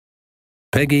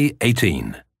Peggy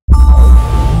 18.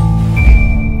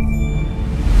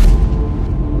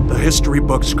 The history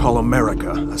books call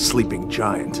America a sleeping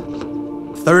giant.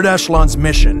 Third Echelon's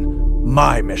mission,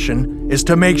 my mission, is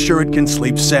to make sure it can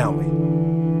sleep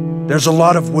soundly. There's a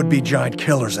lot of would-be giant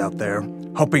killers out there,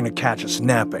 hoping to catch us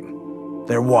napping.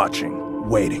 They're watching,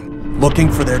 waiting, looking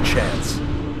for their chance.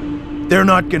 They're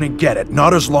not gonna get it,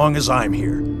 not as long as I'm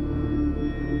here.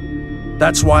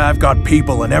 That's why I've got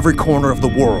people in every corner of the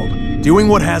world, doing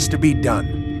what has to be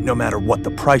done, no matter what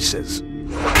the price is.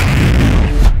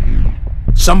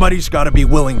 Somebody's gotta be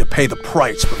willing to pay the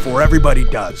price before everybody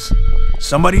does.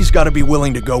 Somebody's gotta be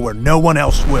willing to go where no one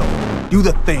else will, do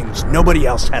the things nobody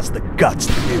else has the guts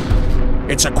to do.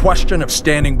 It's a question of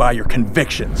standing by your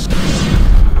convictions.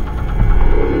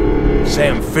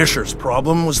 Sam Fisher's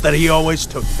problem was that he always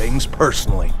took things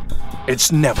personally.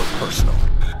 It's never personal.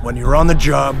 When you're on the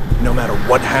job, no matter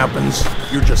what happens,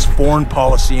 you're just foreign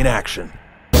policy in action.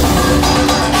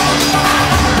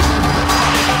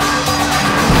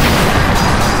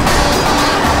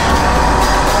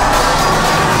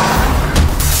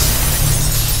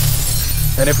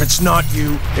 And if it's not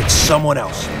you, it's someone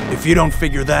else. If you don't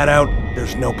figure that out,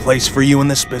 there's no place for you in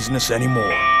this business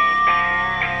anymore.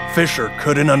 Fisher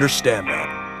couldn't understand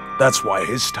that. That's why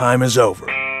his time is over.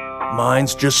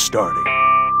 Mine's just starting.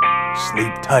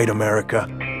 Sleep tight, America.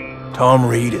 Tom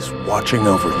Reed is watching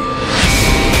over you.